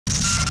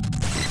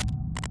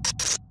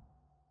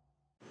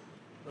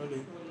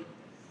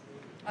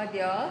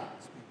Audio?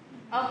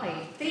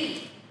 Okay.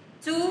 3,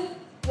 2,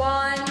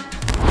 1.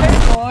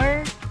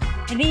 Or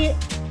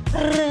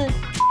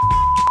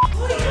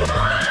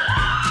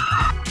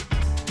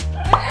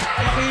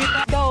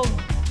dog.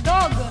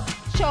 Dog.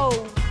 Show.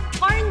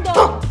 Corn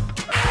dog.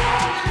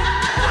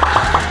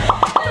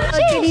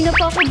 Kanina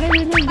pa ako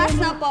ganun. Pass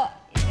na po.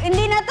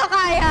 Hindi na to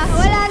kaya.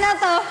 Wala na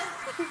to.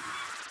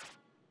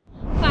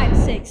 5,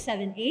 6,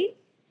 7, 8.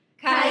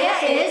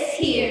 KAIA is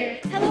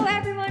here. Hello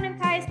everyone, I'm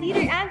KAIA's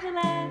leader,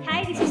 Angela.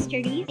 Hi, this is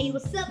Charisse. Hey,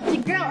 what's up? It's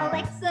your girl,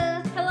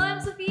 Alexa. Hello, I'm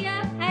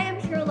Sophia. Hi,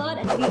 I'm Charlotte,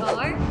 and we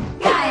are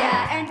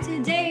KAIA, and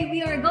today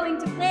we are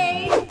going to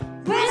play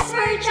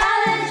Whisper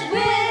Challenge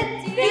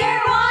with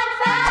Tier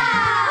 1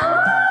 Fam!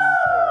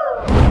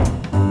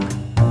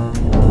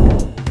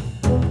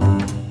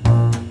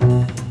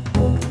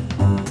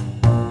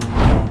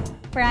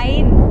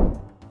 Fried.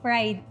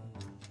 Fried.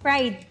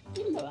 Fried.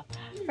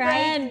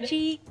 Fried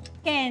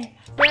chicken.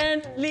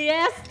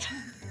 Friendliest.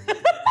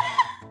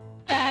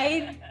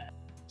 Fried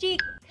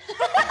chick.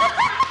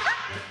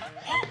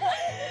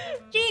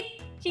 Chick.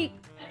 Chick.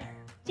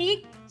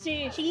 Chick.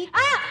 Chick.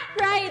 Ah!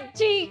 Fried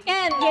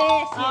chicken.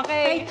 Yes.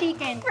 Okay. Fried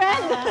chicken.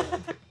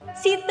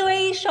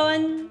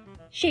 Situation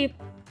ship.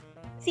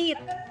 Sit.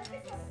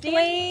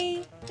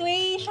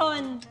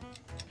 Situation.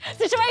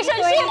 Situation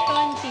ship.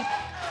 Situation ship.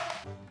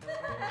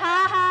 Ha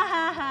ha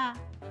ha ha.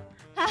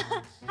 Ha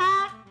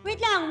ha. Wait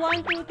lang.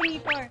 1, 2,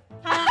 3, 4.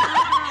 Ha ha ha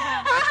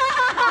ha.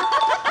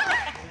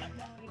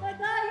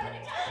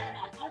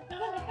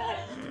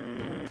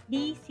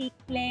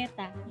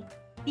 Bisikleta.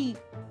 T.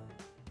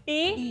 T.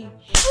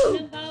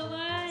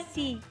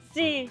 Si.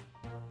 Si.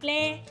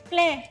 Ple.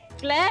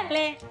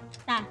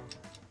 Ta.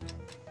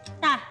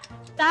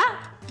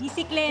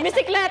 Bisikleta.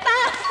 Bisikleta.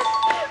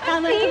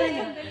 Tama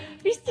naman.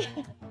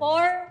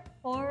 For.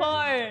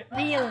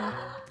 Real.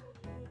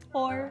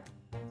 For.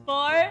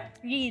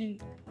 Real.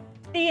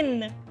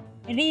 Tin.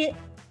 Real.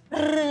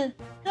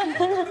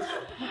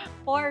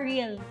 For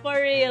real. For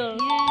real.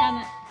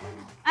 Tama.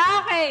 Ah,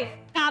 okay.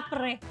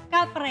 Kapre.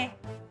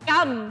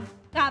 Cam.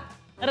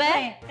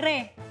 Re.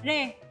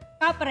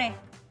 Kapre.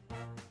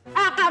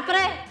 Ah,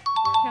 kapre.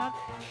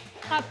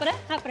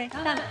 Kapre.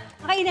 Tama.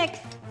 Okay,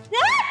 next.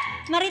 Ah!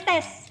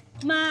 Marites.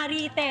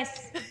 Marites.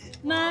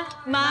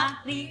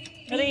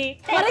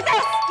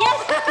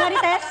 Yes!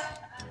 Marites.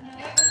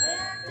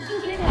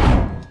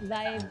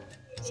 Vibe.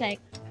 Check.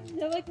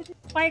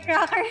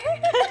 Firecracker.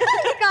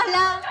 Ikaw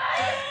lang.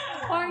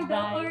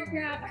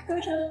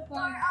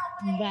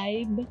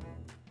 Vibe.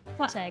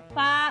 Check.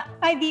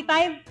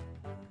 5v5.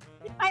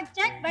 5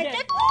 check.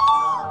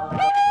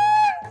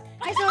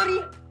 Ay, sorry.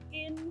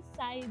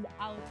 Inside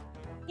out.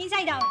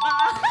 Inside out.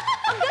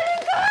 Ang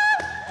galing ko!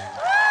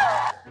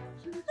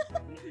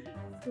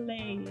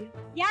 Slay.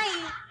 Yay!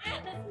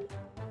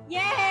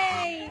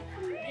 Yay!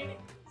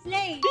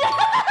 Slay!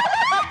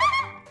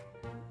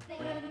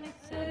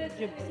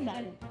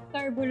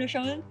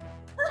 Carburation?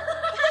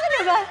 Ano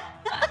ba?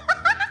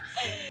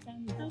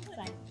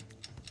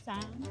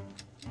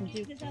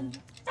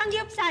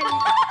 Sangyupsal.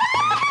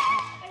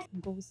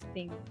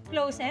 Ghosting.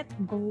 Closet.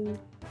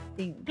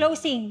 Ghosting.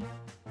 Closing.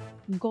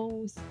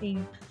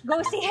 Ghosting.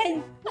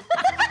 Ghosting.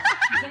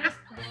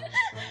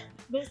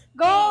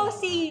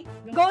 Ghosting.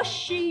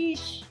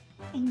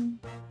 Ghosting.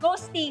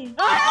 Ghosting.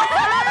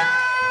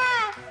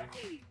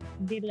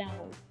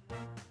 Dilaw.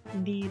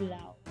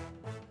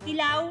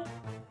 Tilaw?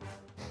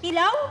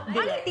 Tilaw?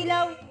 Ano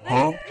tilaw?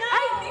 Huh?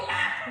 Ay!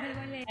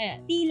 Ayan.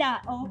 Tila.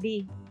 Oh.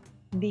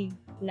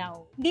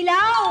 Dilaw.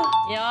 Dilaw!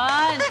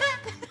 Yun!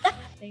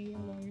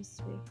 Taylor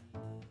Swift.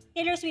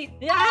 Taylor Swift.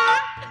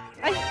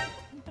 Ay!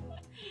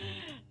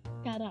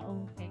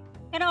 Karaoke.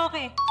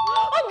 Karaoke.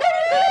 Ang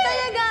galing ko na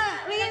talaga!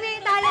 May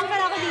talent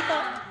pala ako dito.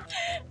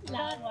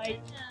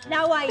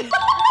 Laway.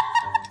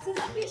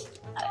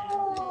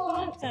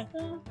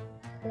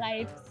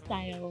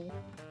 Lifestyle.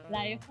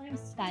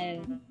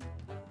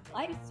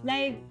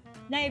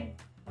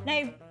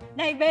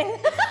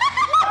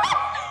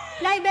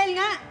 Libel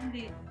nga.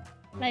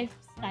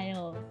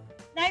 Lifestyle.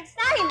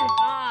 Lifestyle.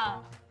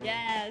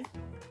 Yes.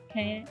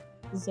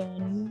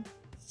 Quezon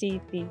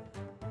City.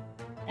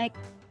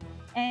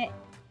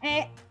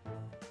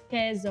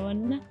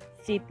 Quezon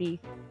City.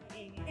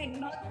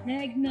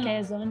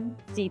 Quezon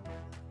City.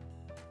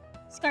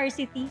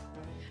 Scarcity.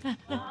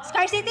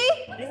 Scarcity?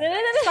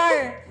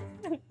 Scar.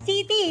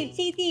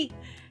 City.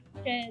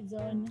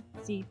 Quezon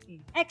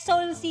City.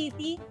 Exol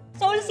City.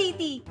 Soul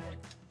City.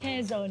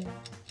 Quezon.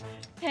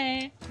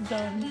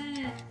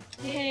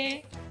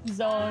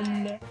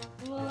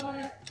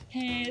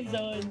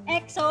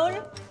 Exol.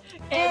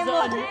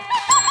 Quezon.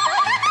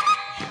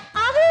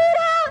 Ang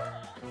hirap!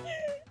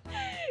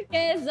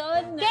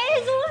 Quezon.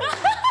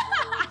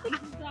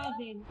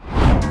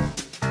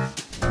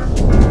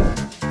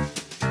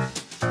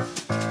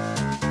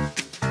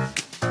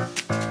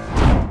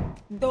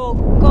 Dog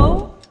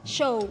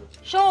show.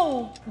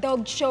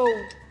 Dog show.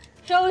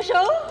 Show?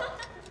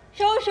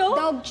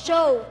 Dog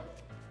show.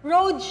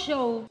 Road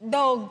show.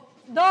 Dog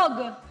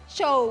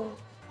show.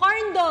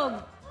 Corn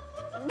dog.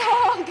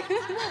 Dog.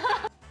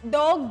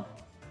 Dog.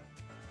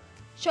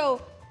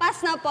 Show.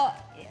 Pass na po.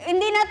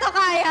 Hindi na to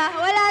kaya.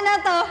 Wala na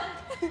to.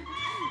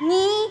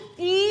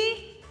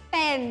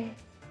 Pen.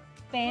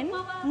 Pen.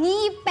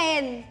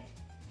 Pen.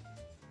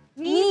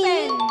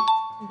 Pen.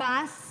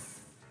 Bas.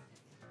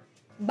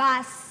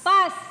 Bas.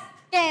 Pass.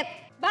 Ket.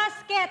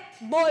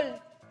 Basketball.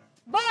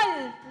 Ball.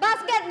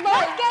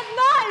 Basketball.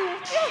 Basketball.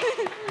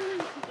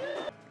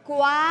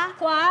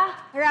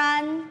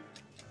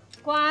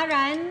 Quarantine.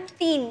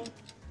 Quarantine.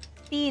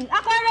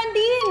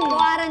 Quarantine.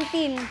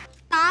 Quarantine.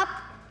 Top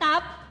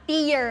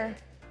tier.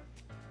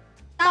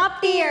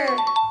 Top tier.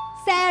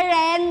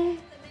 Serendipity.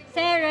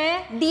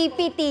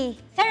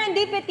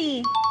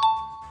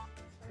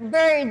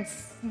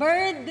 Birds.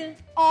 Bird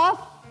Of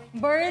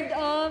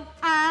of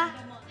a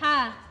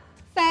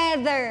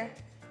feather.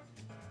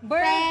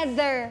 Bird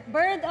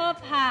of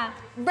ha.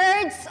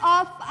 Birds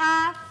of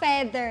a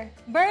feather.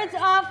 Birds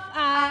of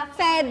a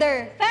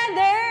Feather.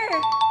 feather.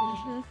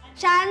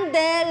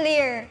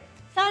 Chandelier.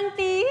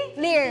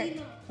 Chandelier.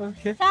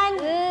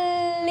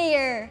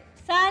 Chandelier.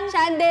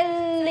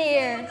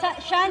 Chandelier.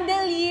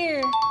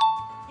 Chandelier.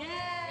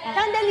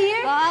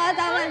 Chandelier. Oo,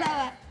 tama.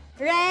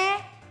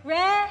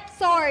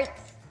 Resort.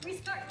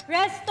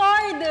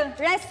 Restored.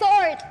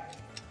 Resort.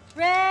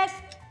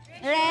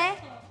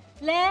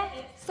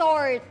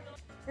 Resort.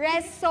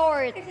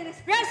 Resort.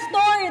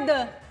 Restored.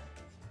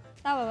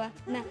 Tama ba?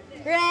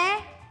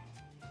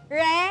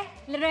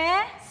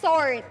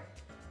 Resort.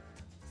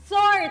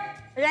 Sort.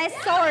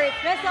 Resort.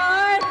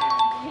 Resort.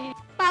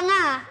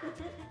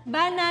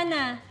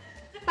 Banana.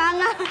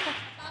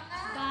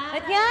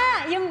 At nga,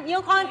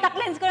 yung contact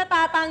lens ko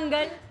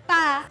natatanggal.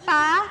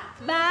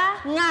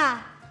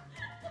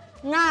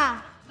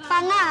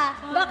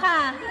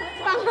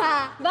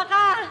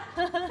 Baka.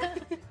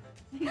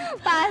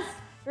 Pass.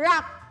 Ra.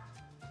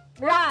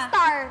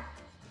 Rockstar.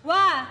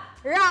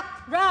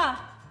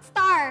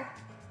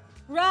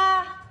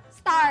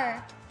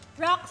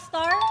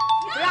 Star.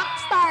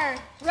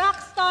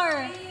 Rockstar.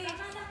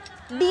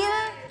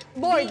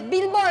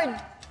 Billboard.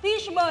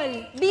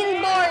 Fishball.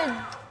 Billboard.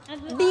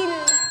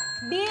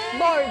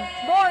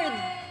 Board.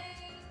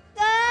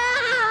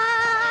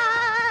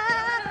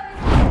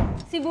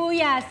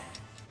 Sibuyas.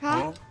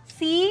 Ha?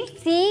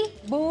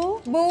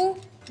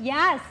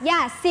 Yes.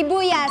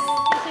 Sibuyas.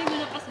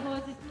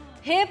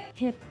 Hip.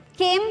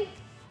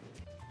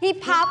 Hip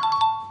hop.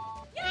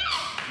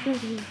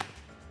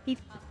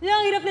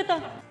 Ang hirap nito.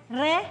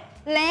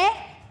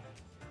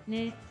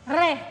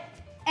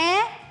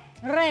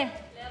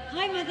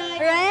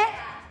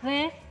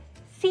 Re.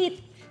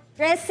 Seat.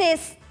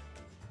 Resist.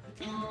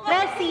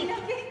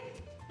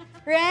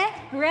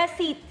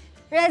 Receipt.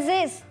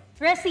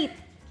 Receipt.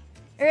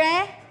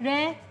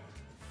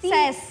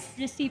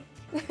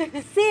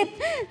 Sit.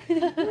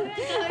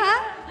 Ha?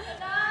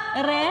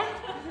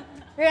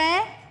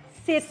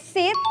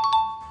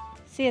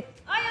 Sit.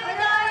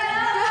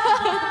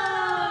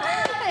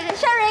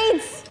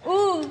 Charades.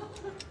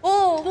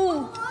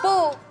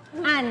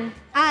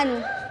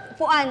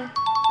 Puan.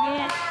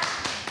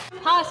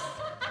 Hoss.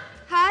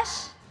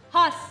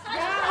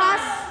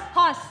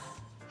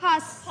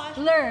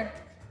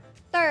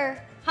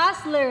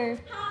 Hustler.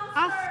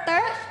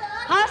 After.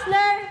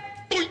 Hustler.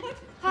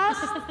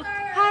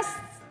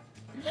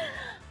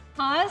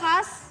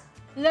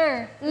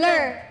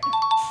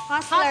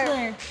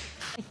 Hustler.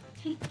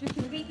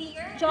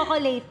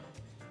 Chocolate.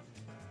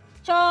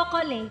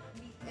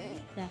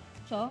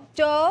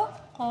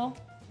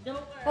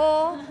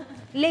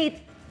 Late.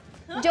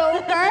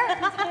 Joker.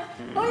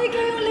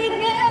 Ikaw yung late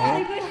nga.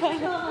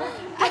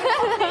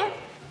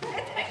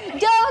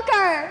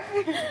 Joker.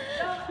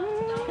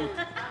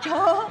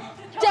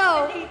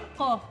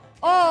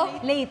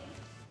 Late.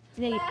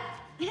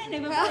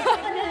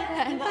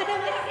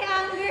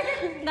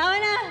 Tama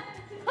na.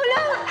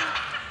 Hello.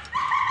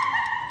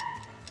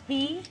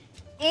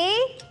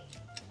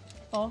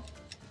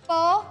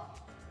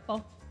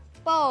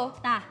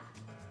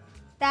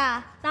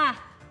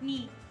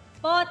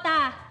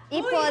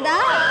 Ipoda.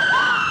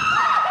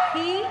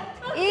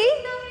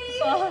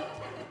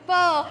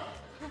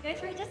 Guys,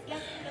 we're just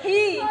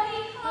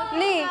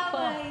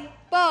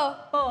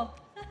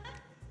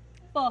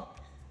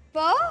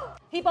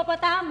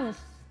Hippopotamus.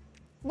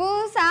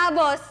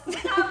 Busabos.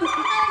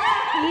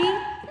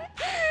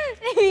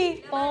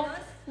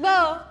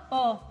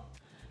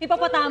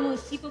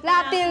 Hippopotamus.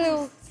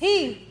 Latilu.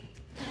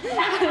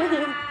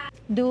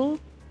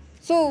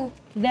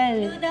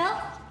 Del.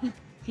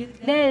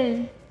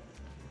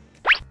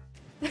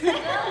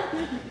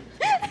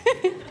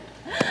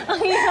 Ang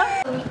hirap.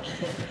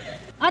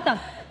 Ato.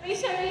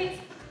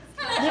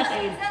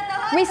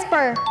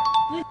 Whisper.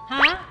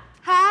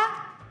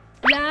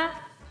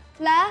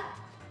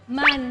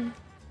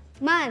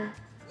 Man.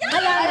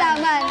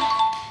 Halaman.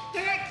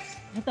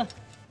 Ito.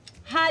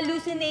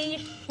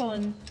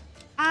 Hallucination.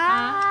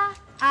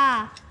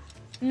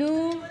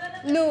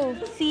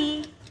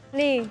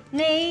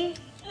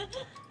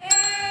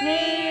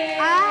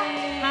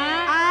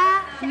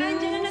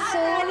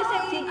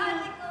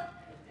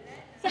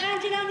 Si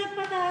Angela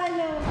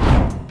nagpatalo.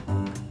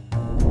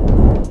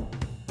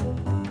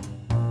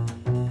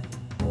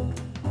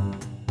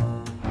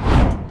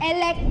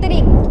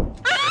 Electric.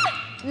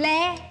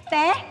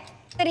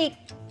 Trick.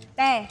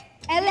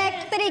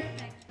 Electric.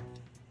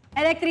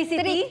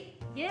 Electricity?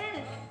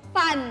 Yes.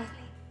 Fan.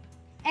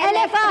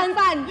 Elephant.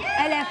 Fan.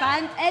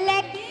 Elephant.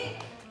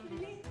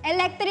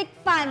 Electric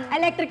fan.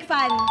 Electric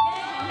fan.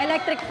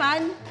 Electric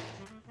fan.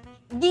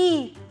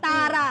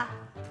 Gitara.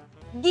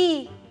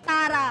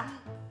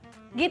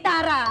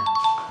 Gitara.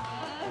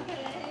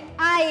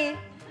 I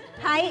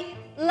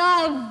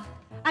Love.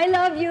 I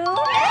love you.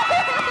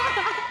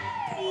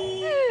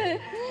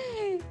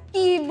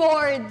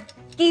 Keyboard.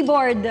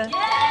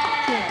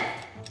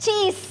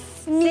 Cheese.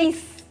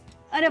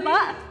 Ano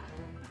pa?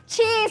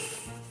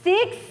 Cheese.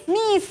 6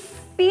 Miss.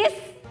 piece.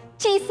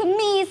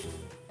 Chismis.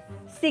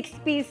 6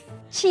 piece.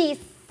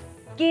 Cheese.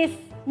 Kiss.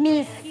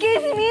 Miss.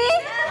 Kiss me?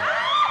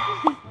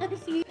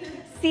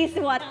 Sis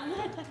what?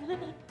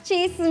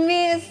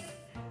 Chismis.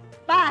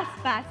 Pass.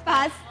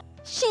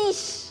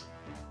 Sheesh.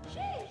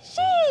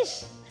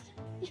 Sheesh.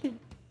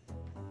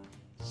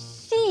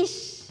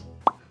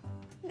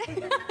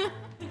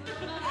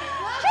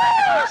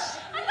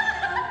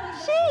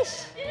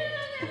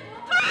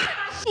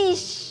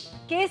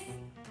 Kiss.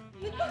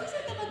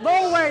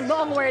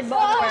 Buong word.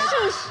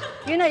 Sheesh.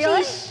 Yun na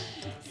yun? Sheesh.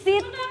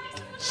 Sit.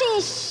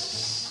 Sheesh.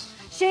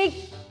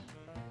 Shake.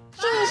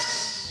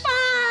 Sheesh.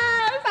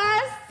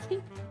 Pass.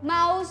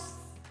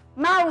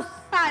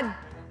 Mousepad.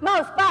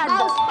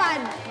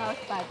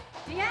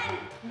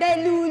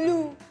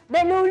 Delulu.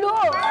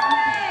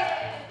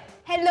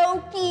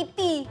 Hello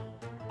Kitty.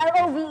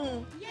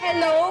 Love.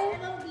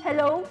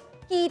 Hello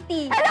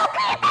Kitty.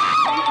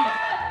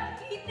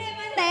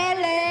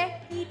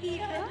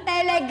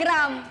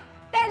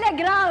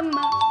 Telegram.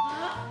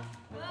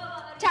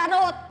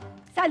 Charot.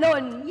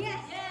 Salon.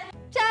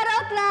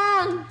 Charot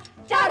lang.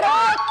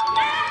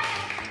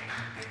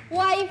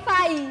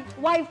 Wi-Fi.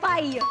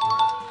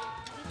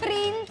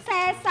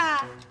 Prinsesa.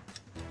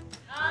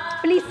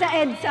 Please sa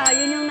EDSA.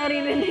 Yun yung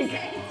naririnig.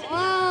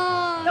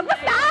 Tapos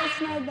na?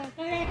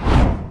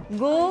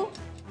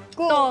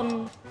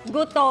 Gutom.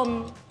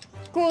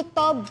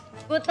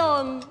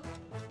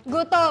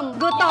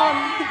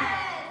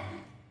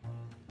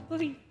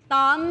 Uy.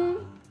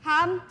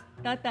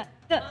 Tata.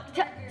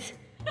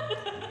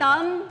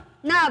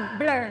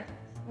 Tumbler.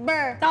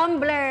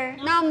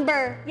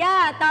 Number.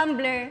 Yeah,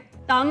 Tumblr.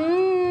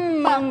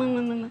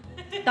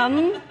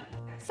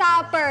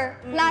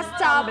 Supper. Last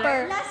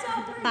supper.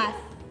 Pass.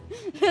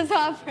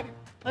 Supper.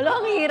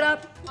 Wala, ang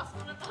hirap.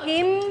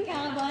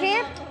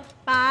 Hip.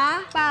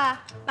 Pa.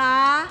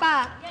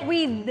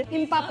 With.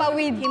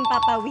 Himpapawid.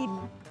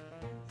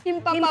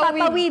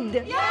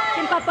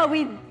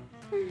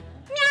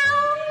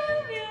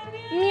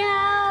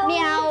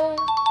 Meow.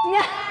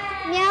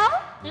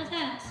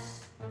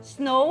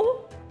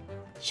 Snow.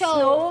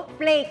 Show.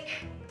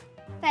 Snowflake.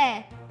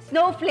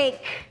 Snow.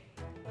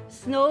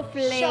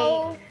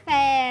 Snowflakes.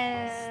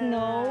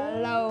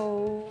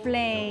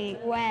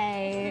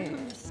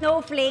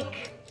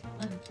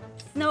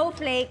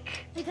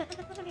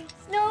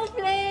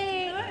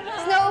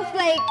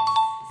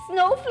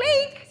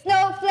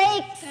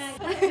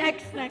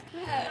 Next.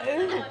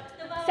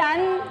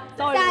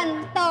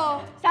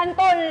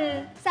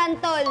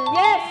 Santol.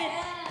 Yes.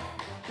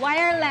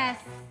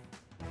 Wireless.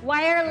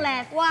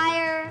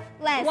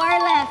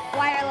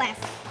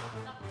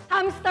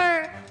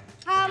 Hamster.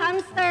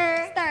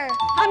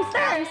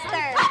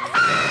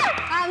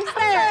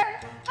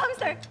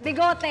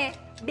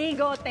 Bigote.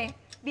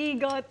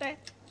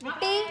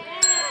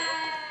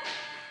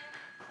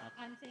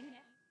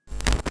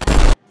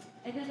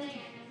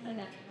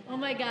 Oh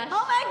my gosh.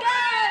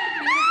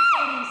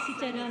 Si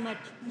Chana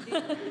Mach.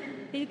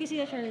 Hindi ko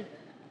siya shirt.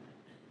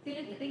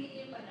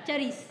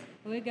 Charis.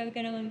 Uy, gabi ka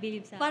naman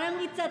bilib sa akin. Parang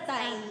it's a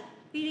tie.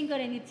 Feeling ko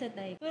rin, it's a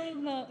type.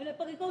 Wala,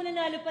 pag ikaw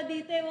nanalo pa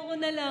dito, ewan ko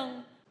na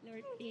lang.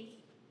 Lord A.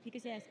 Hindi ko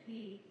siya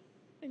SP.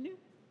 Ano?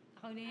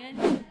 Ako na yan.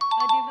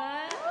 O,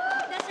 diba?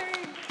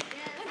 Deserve.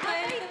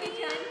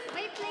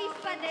 May place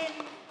pa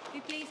din.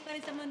 May place pa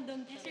rin sa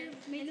mundong. Deserve.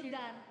 May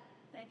lugar.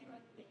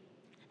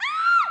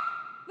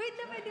 Wait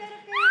na, pwede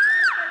harap kayo.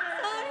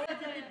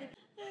 Sorry.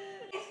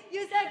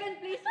 Yung second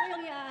place mo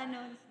yung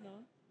i-announce, no?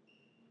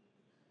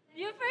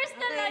 Yung first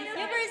na lang.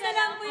 Yung first na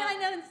lang po yung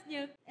announce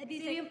nyo. Di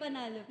sino yung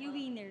panalo? Yung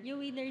winner. Yung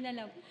winner na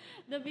lang.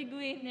 The big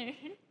winner.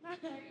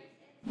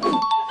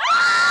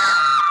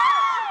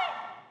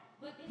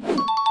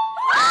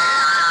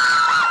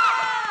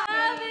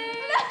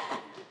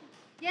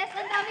 Yes,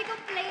 ang dami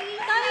kong place.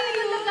 Dami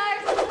kong lugar.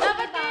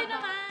 Dapat kayo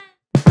naman.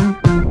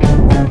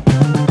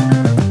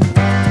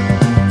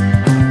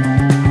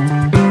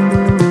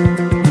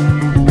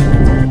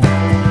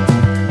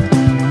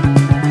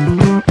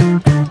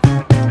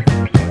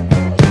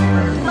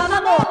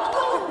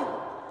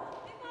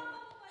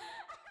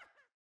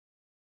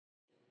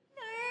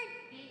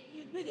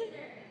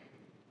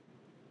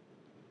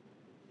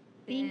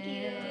 Thank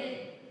you.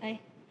 Ay.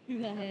 3,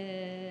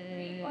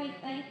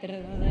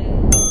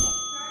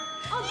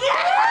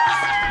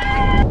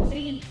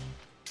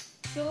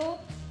 2,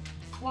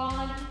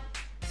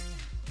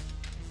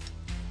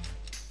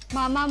 1.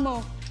 Mama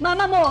mo.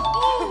 Mama mo!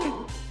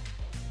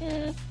 Kasi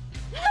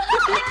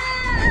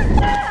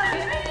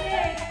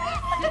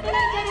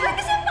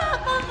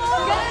papa mo!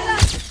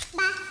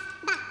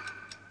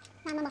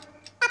 Mama mo.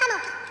 Papa mo.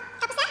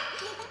 Tapos na?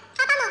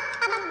 Papa mo.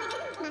 Papa mo.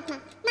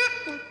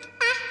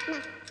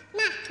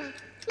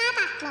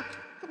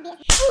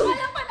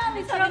 Wala pa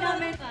namin sabi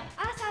namin.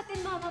 Sa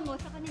atin mama mo,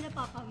 sa kanila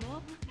papa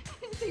mo.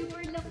 Say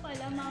word lang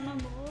pala, mama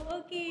mo.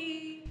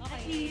 Okay.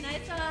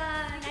 Nice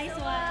one. Nice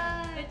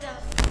one. Good job.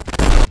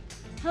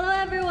 Hello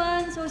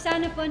everyone! So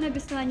sana po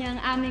nagustuhan niyo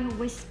ang aming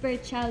Whisper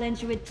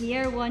Challenge with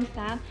Tier 1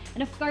 fam.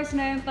 And of course,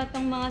 meron pa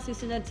tong mga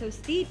susunod. So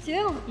stay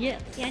tuned!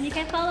 Yes. And you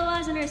can follow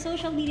us on our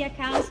social media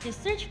accounts.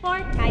 Just search for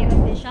KAIA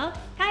Official,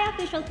 KAIA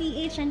Official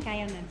PH, and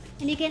KAIA Mem.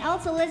 And you can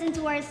also listen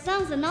to our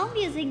songs on all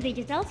music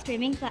digital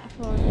streaming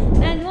platforms.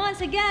 And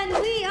once again,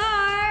 we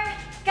are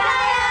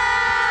KAIA!